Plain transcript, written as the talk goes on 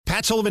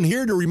Matt Sullivan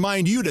here to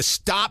remind you to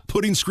stop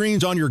putting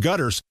screens on your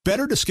gutters.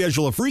 Better to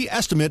schedule a free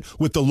estimate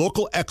with the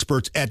local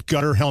experts at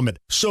Gutter Helmet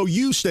so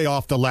you stay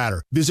off the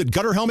ladder. Visit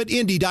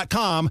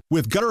GutterHelmetIndy.com.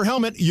 With Gutter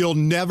Helmet, you'll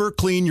never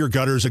clean your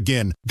gutters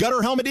again.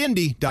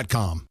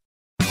 GutterHelmetIndy.com.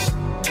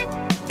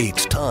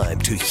 It's time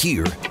to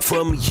hear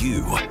from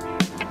you.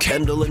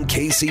 Kendall and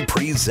Casey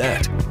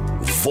present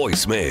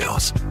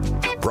Voicemails.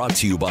 Brought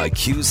to you by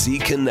QC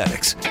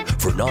Kinetics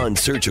for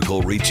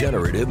non-surgical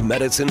regenerative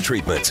medicine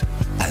treatments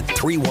at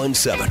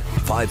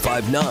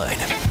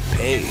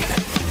 317-559-PAIN.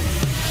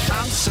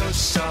 I'm so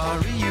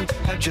sorry you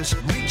have just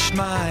reached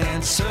my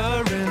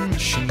answering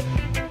machine.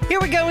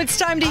 Here we go. It's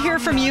time to hear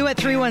from you at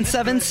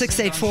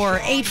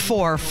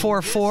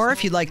 317-684-8444.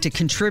 If you'd like to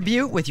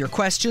contribute with your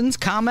questions,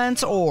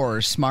 comments,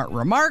 or smart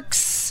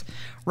remarks,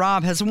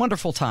 Rob has a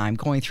wonderful time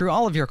going through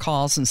all of your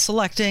calls and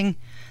selecting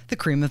the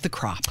cream of the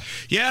crop.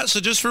 Yeah, so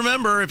just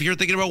remember, if you're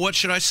thinking about what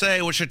should I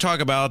say, what should I talk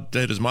about,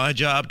 it is my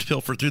job to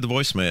pilfer through the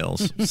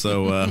voicemails.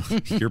 So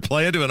you're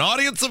playing to an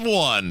audience of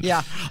one.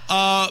 Yeah.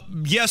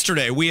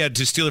 Yesterday, we had,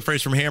 to steal a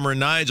phrase from Hammer and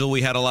Nigel,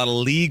 we had a lot of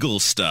legal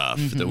stuff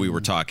that we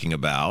were talking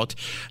about.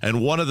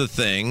 And one of the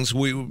things,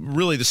 we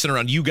really to sit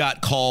around, you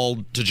got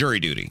called to jury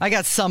duty. I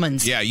got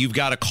summons. Yeah, you've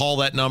got to call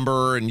that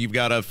number, and you've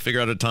got to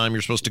figure out a time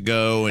you're supposed to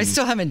go. And I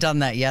still haven't done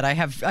that yet. I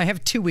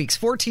have 2 weeks,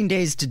 14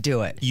 days to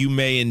do it. You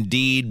may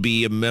indeed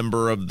be a member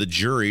of the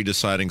jury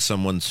deciding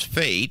someone's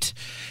fate.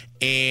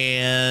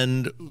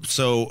 And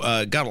so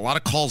got a lot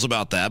of calls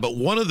about that. But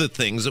one of the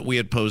things that we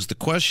had posed the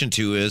question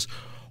to is,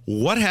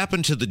 what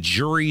happened to the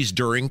juries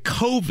during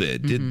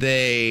COVID? Did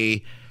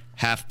they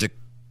have to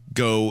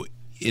go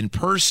in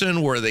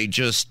person? Were they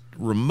just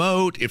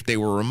remote? If they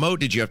were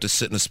remote, did you have to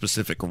sit in a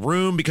specific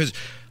room? Because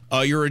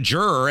you're a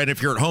juror, and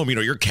if you're at home,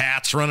 your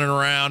cat's running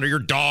around, or your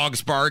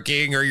dog's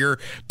barking, or your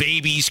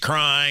baby's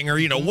crying, or,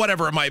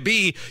 whatever it might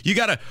be, you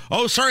got to,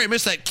 sorry, I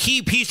missed that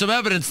key piece of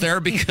evidence there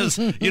because,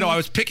 I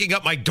was picking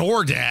up my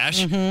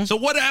DoorDash. So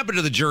what happened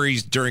to the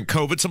juries during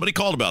COVID? Somebody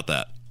called about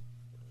that.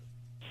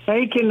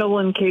 Hey, Kendall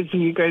and Casey,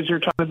 you guys are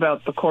talking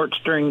about the courts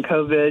during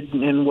COVID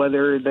and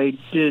whether they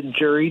did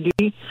jury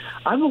duty.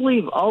 I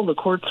believe all the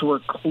courts were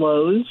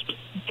closed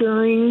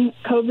during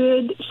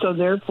COVID, so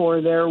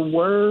therefore there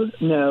were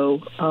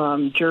no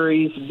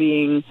juries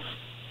being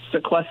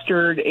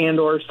sequestered and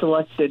or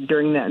selected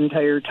during that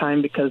entire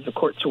time because the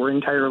courts were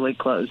entirely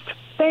closed.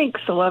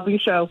 Thanks. I love your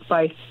show.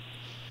 Bye.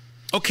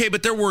 Okay,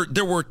 but there was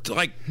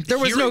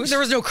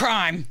no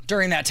crime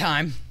during that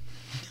time.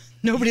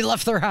 Nobody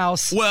left their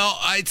house. Well,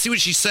 I see what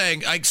she's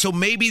saying. So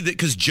maybe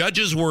because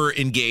judges were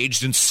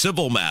engaged in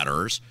civil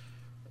matters,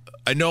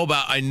 I know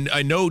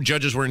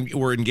judges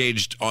were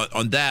engaged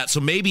on that. So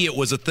maybe it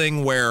was a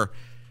thing where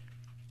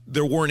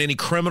there weren't any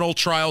criminal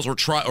trials or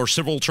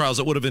civil trials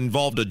that would have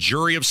involved a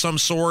jury of some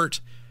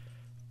sort,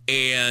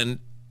 and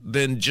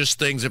then just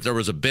things if there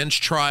was a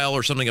bench trial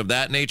or something of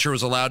that nature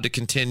was allowed to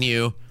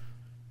continue.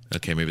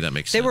 Okay, maybe that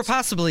makes sense. They were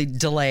possibly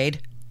delayed.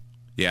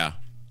 Yeah.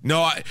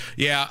 No, I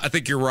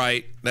think you're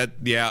right.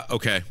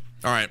 Okay.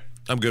 All right.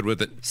 I'm good with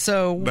it.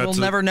 So we'll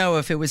never know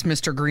if it was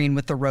Mr. Green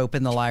with the rope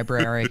in the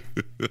library.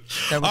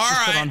 That was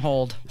just put on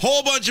hold.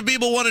 Whole bunch of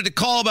people wanted to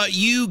call about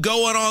you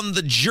going on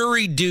the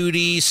jury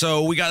duty,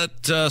 so we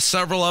got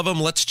several of them.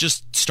 Let's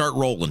just start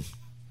rolling.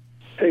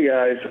 Hey,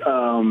 guys.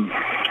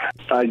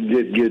 I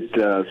did get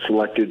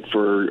selected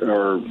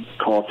or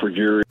called for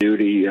jury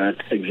duty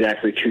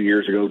exactly 2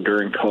 years ago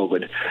during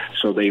COVID.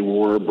 So they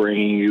were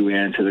bringing you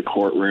into the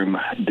courtroom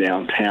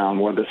downtown.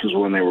 Well, this is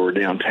when they were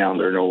downtown.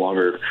 They're no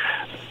longer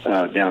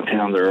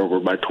downtown. They're over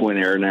by Twin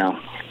Air now.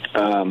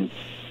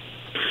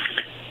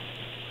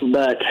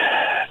 But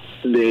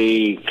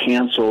they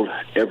canceled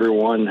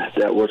everyone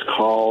that was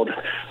called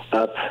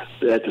up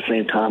at the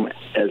same time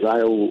as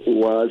I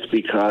was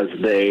because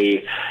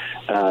they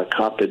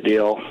copped a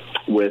deal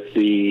with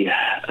the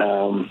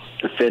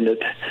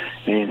defendant,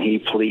 and he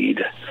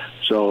pleaded.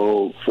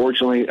 So,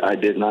 fortunately, I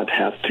did not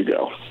have to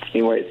go.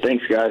 Anyway,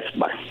 thanks, guys.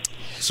 Bye.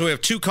 So we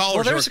have two callers.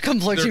 Well, there's a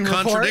conflicting they're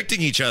report.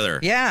 Contradicting each other.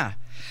 Yeah.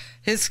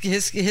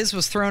 His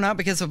was thrown out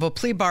because of a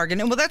plea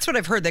bargain. And, well, that's what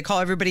I've heard. They call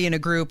everybody in a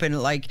group, and,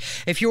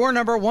 if you're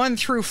number 1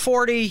 through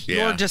 40,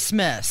 you're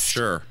dismissed.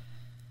 Sure.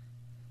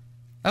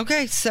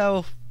 Okay,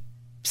 so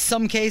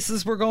some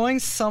cases were going,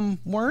 some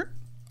weren't?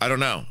 I don't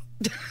know.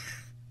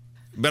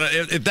 But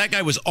if that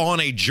guy was on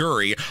a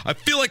jury, I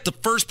feel like the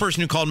first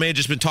person who called may have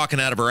just been talking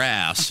out of her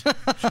ass.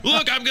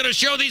 Look, I'm going to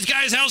show these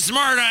guys how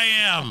smart I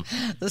am.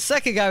 The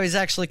second guy was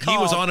actually called.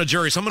 He was on a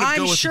jury, so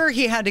I'm sure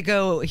he had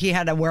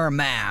to wear a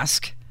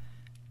mask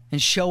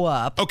and show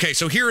up. Okay,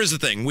 so here is the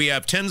thing. We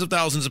have tens of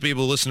thousands of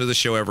people who listen to the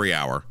show every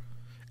hour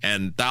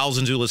and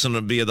thousands who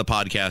listen via the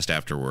podcast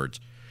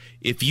afterwards.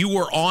 If you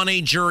were on a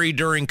jury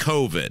during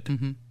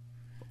COVID,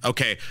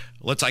 okay,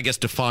 let's,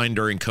 define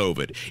during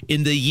COVID.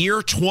 In the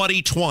year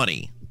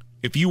 2020,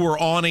 if you were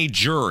on a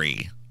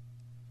jury,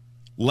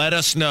 let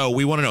us know.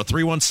 We want to know.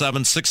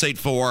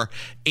 317-684-8444.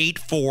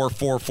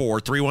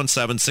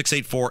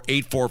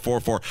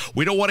 317-684-8444.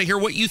 We don't want to hear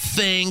what you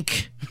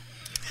think.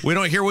 We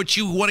don't hear what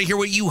you want to hear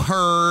what you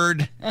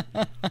heard.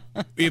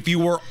 If you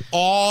were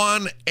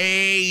on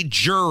a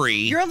jury.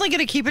 You're only going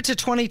to keep it to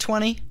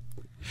 2020?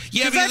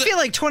 Yeah, because I feel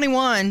like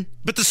 21.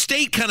 But the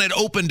state kind of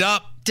opened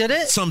up. Did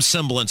it? Some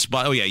semblance.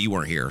 Oh, yeah, you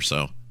weren't here,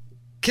 so.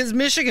 Because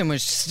Michigan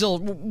was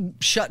still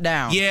shut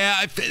down.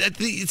 Yeah,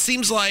 it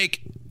seems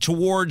like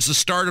towards the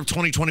start of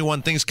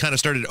 2021, things kind of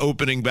started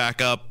opening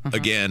back up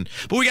again.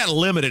 But we got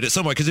limited at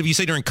some point, because if you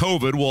say during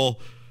COVID, well,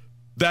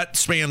 that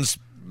spans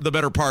the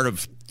better part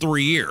of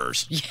 3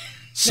 years.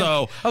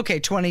 So okay,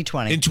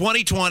 2020. In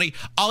 2020,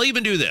 I'll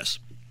even do this.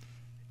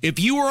 If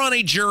you were on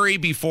a jury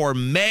before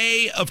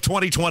May of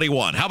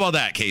 2021, how about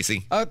that,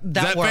 Casey? Is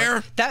that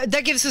fair?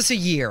 That gives us a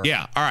year.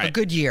 Yeah, all right. A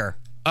good year.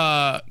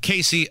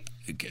 Casey,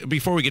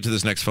 before we get to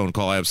this next phone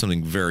call, I have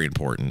something very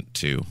important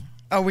to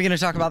Are we going to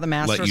talk about the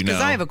Masters? Let you know.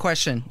 Because I have a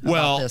question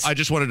about this. I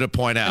just wanted to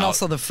point out and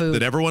also the food.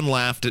 that everyone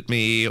laughed at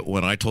me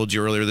when I told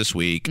you earlier this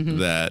week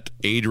that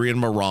Adrian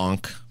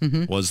Maronk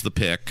was the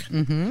pick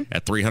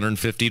at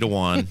 350 to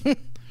 1.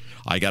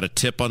 I got a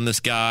tip on this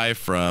guy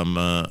from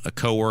a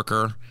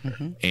coworker,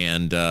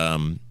 and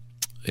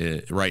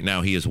right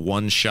now he is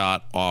one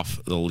shot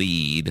off the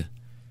lead.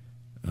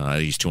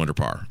 He's 200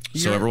 par.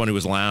 So everyone who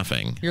was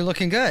laughing. You're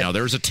looking good. Now,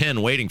 there's a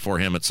 10 waiting for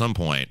him at some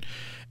point.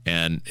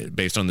 And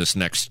based on this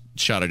next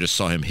shot I just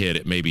saw him hit,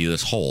 it may be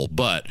this hole.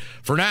 But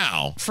for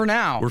now,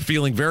 we're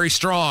feeling very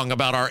strong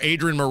about our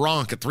Adrian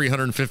Maronk at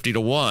 350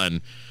 to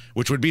 1,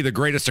 which would be the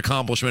greatest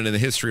accomplishment in the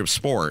history of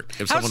sport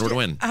if someone were to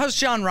win. How's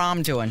Jon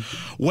Rahm doing?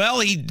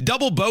 Well, he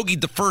double bogeyed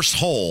the first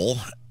hole.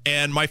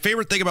 And my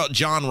favorite thing about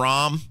Jon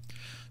Rahm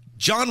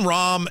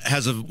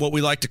has what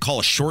we like to call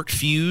a short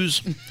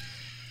fuse.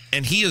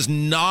 And he is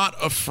not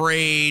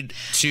afraid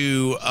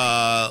to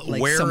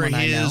wear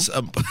his...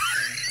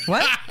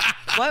 What?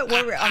 What?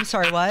 I'm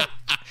sorry, what?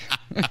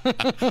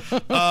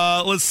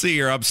 Let's see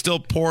here. I'm still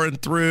pouring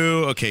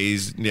through. Okay,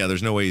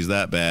 there's no way he's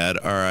that bad.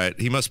 All right.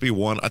 He must be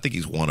one. I think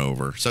he's one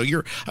over. So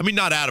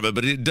not out of it,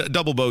 but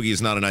double bogey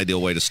is not an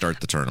ideal way to start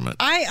the tournament.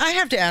 I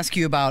have to ask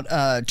you about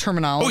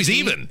terminology. Oh, he's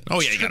even.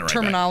 Oh, yeah, you got it right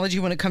terminology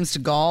back. When it comes to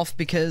golf,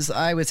 because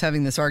I was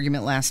having this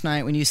argument last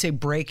night when you say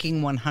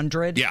breaking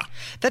 100. Yeah.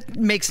 That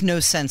makes no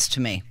sense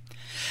to me.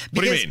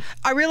 What do you mean?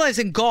 I realize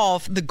in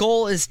golf, the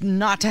goal is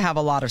not to have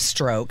a lot of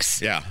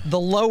strokes. Yeah. The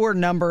lower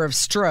number of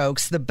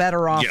strokes, the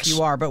better off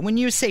you are. But when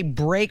you say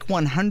break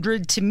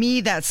 100, to me,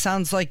 that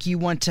sounds like you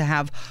want to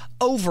have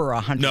over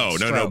 100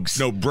 strokes.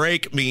 No.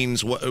 Break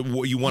means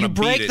what you want to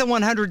beat break the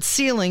 100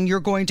 ceiling, you're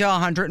going to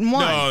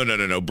 101.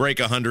 No. Break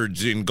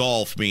 100 in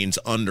golf means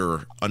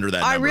under that number.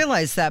 I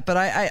realize that, but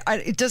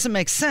it doesn't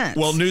make sense.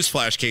 Well,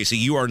 newsflash, Casey,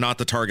 you are not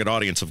the target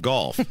audience of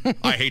golf.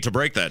 I hate to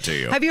break that to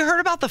you. Have you heard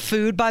about the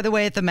food, by the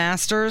way, at the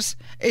Masters?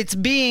 It's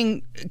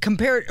being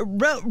compared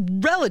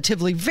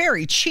relatively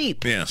very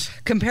cheap. Yes.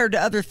 Compared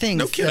to other things.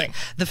 No kidding.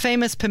 The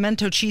famous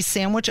pimento cheese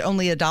sandwich,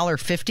 only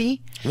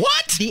 $1.50.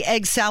 What? The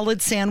egg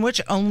salad sandwich,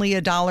 only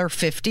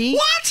 $1.50.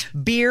 What?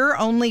 Beer,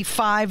 only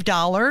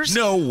 $5.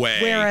 No way.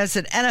 Whereas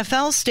at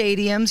NFL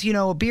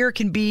stadiums, a beer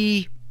can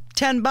be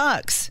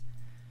 $10.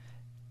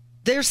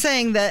 They're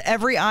saying that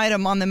every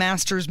item on the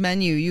Masters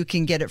menu, you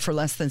can get it for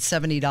less than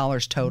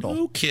 $70 total.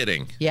 No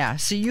kidding. Yeah,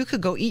 so you could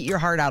go eat your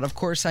heart out. Of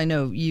course, I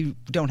know you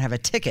don't have a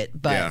ticket,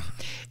 but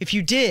if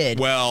you did,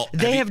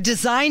 they have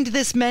designed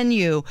this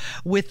menu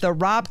with the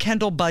Rob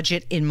Kendall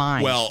budget in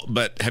mind. Well,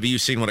 but have you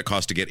seen what it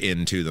costs to get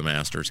into the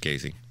Masters,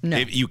 Casey? No.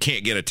 You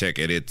can't get a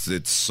ticket.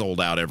 It's sold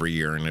out every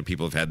year, and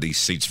people have had these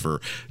seats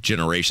for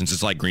generations.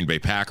 It's like Green Bay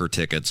Packer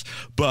tickets,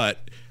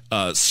 but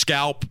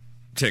scalp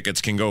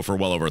tickets can go for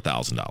well over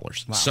 $1,000.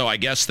 Wow. So I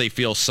guess they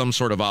feel some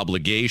sort of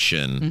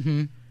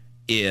obligation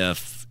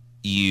if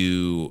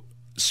you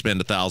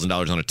spend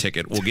 $1,000 on a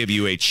ticket, we'll give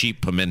you a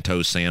cheap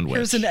pimento sandwich.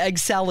 Here's an egg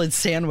salad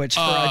sandwich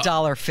for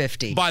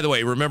 $1.50. By the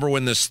way, remember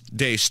when this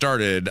day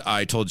started,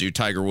 I told you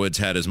Tiger Woods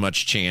had as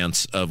much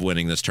chance of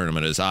winning this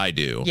tournament as I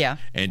do. Yeah.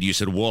 And you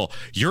said, well,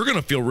 you're going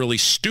to feel really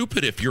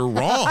stupid if you're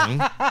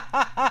wrong.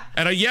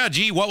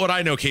 And what would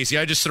I know, Casey?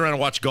 I just sit around and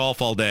watch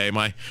golf all day.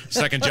 My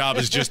second job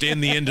is just in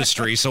the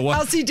industry. So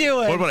how's he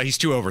doing? What about he's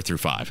 2 over through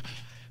 5.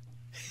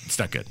 It's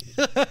not good.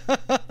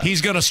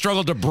 He's going to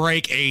struggle to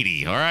break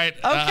 80, all right?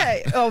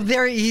 Okay.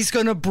 He's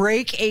going to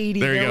break 80.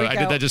 There you go. I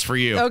did that just for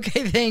you.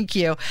 Okay, thank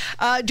you.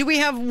 Do we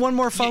have one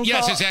more phone call?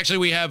 Yes, actually,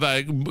 we have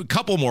a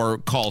couple more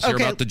calls here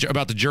about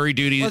the jury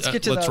duty.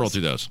 Let's roll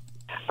through those.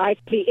 At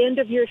the end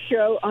of your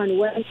show on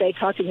Wednesday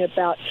talking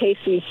about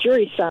Casey's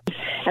jury sons,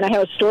 and I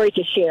have a story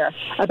to share.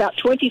 About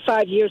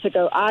 25 years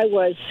ago, I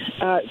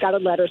got a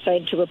letter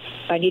saying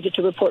I needed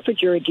to report for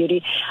jury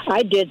duty.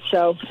 I did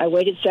so. I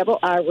waited several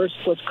hours,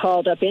 was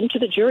called up into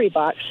the jury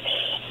box,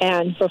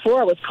 and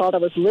before I was called, I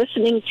was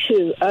listening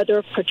to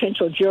other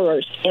potential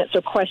jurors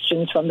answer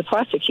questions from the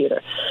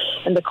prosecutor.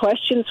 And the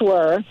questions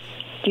were,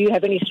 do you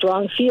have any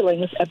strong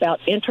feelings about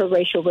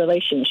interracial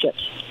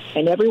relationships?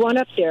 And everyone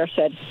up there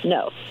said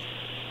no.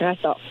 And I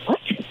thought, what?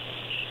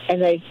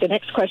 And the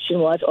next question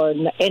was, or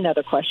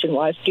another question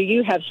was, do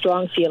you have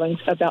strong feelings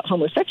about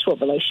homosexual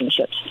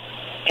relationships?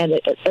 And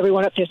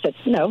everyone up there said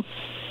no.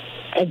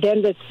 And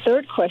then the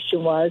third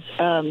question was,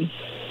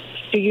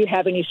 do you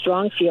have any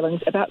strong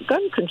feelings about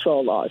gun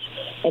control laws?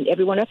 And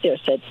everyone up there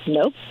said,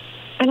 nope.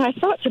 And I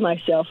thought to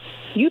myself,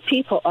 you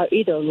people are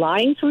either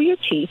lying through your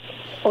teeth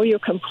or you're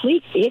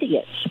complete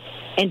idiots.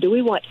 And do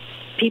we want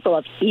people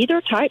of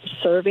either type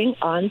serving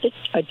on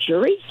a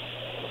jury?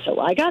 So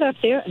I got up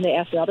there, and they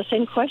asked me all the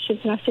same questions,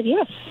 and I said,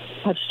 yes,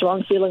 I have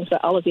strong feelings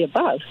about all of the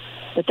above,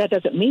 but that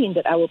doesn't mean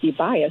that I will be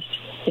biased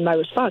in my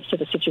response to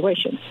the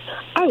situation.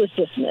 I was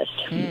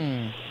dismissed.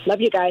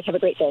 Love you guys. Have a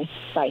great day.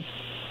 Bye.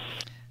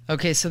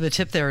 Okay, so the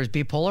tip there is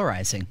be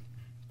polarizing.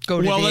 Go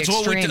to the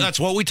extreme. That's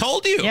what we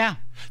told you. Yeah.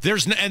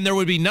 And there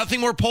would be nothing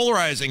more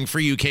polarizing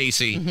for you,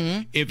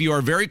 Casey, if you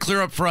are very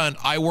clear up front.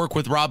 I work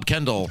with Rob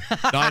Kendall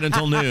 9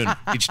 until noon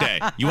each day.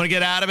 You want to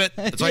get out of it?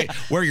 It's like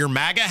wear your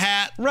MAGA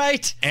hat,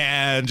 right?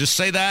 And just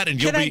say that,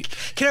 and you'll be.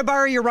 Can I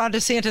borrow your Ron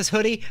DeSantis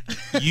hoodie?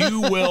 You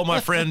will, my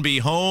friend, be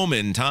home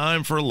in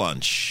time for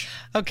lunch.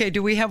 Okay.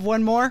 Do we have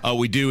one more?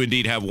 We do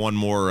indeed have one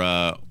more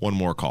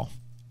call.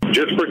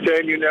 Just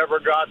pretend you never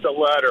got the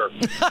letter.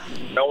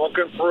 No one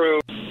can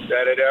prove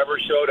that it ever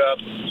showed up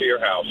to your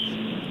house.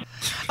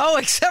 Oh,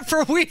 except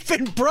for we've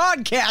been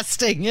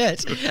broadcasting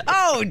it.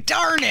 Oh,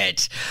 darn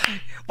it.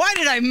 Why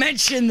did I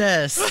mention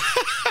this?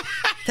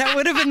 That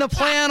would have been the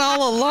plan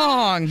all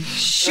along.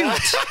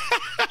 Shoot.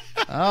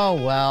 Oh,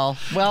 well.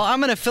 Well, I'm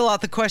going to fill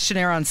out the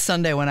questionnaire on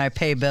Sunday when I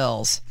pay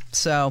bills.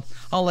 So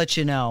I'll let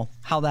you know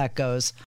how that goes.